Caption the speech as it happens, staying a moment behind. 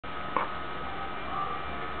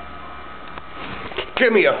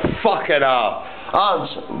give me a fucking hour.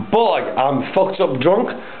 Boy, I'm fucked up drunk.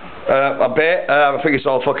 I bet. I think it's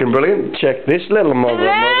all fucking brilliant. Check this little motherfucker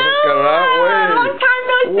out. Long time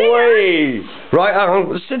no see. Right, hang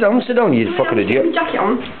on. Sit down, you fucking idiot. Put your jacket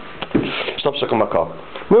on. Stop sucking my cock.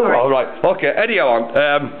 Move on. Right. Okay, anyhow,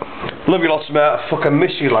 love you lots, mate. I fucking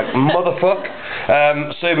miss you like motherfuck.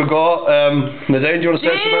 So here we go. Nadine, do you want to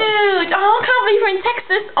say something? Dude, oh, I can't believe we're in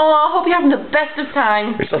Texas. Oh, I hope you're having the best of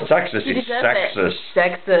time. It's not Texas, it's Sexus.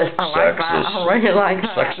 Sexus. I like that. I really like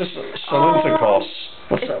that. Sexus Salintercourse.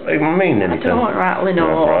 What's that even mean, anything? I don't want rattling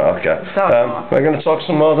or... Right, okay. We're going to talk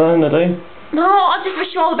some more then, Nadine? No, I just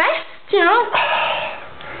wish you all the best, you know.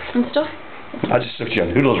 And stuff. I just took you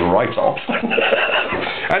on Hoodles right off.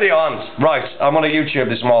 Anyhow, right, I'm on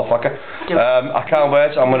YouTube this motherfucker. I can't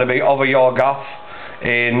wait, I'm going to be over your gaff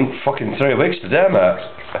in fucking 3 weeks today, mate.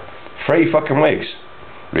 3 fucking weeks.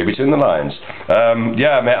 Read between the lines.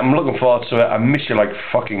 Yeah, mate, I'm looking forward to it. I miss you like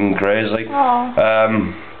fucking crazy.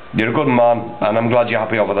 You're a good man, and I'm glad you're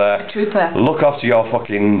happy over there. Trooper. Look after your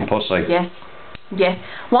fucking pussy. Yes. Yes.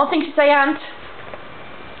 One thing to say, Aunt.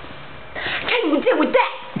 Can you deal with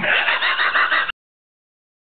that?